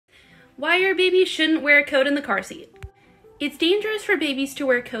Why our babies shouldn't wear a coat in the car seat. It's dangerous for babies to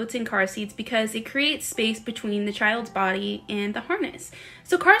wear coats in car seats because it creates space between the child's body and the harness.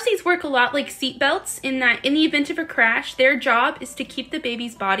 So car seats work a lot like seat belts in that in the event of a crash, their job is to keep the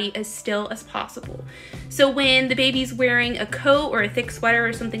baby's body as still as possible. So when the baby's wearing a coat or a thick sweater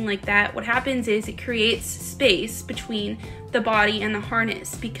or something like that, what happens is it creates space between the body and the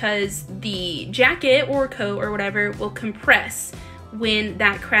harness because the jacket or coat or whatever will compress when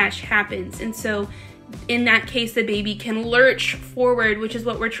that crash happens. And so in that case, the baby can lurch forward, which is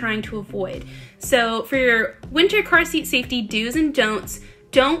what we're trying to avoid. So for your winter car seat safety do's and don'ts,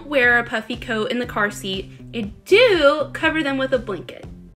 don't wear a puffy coat in the car seat, and do cover them with a blanket.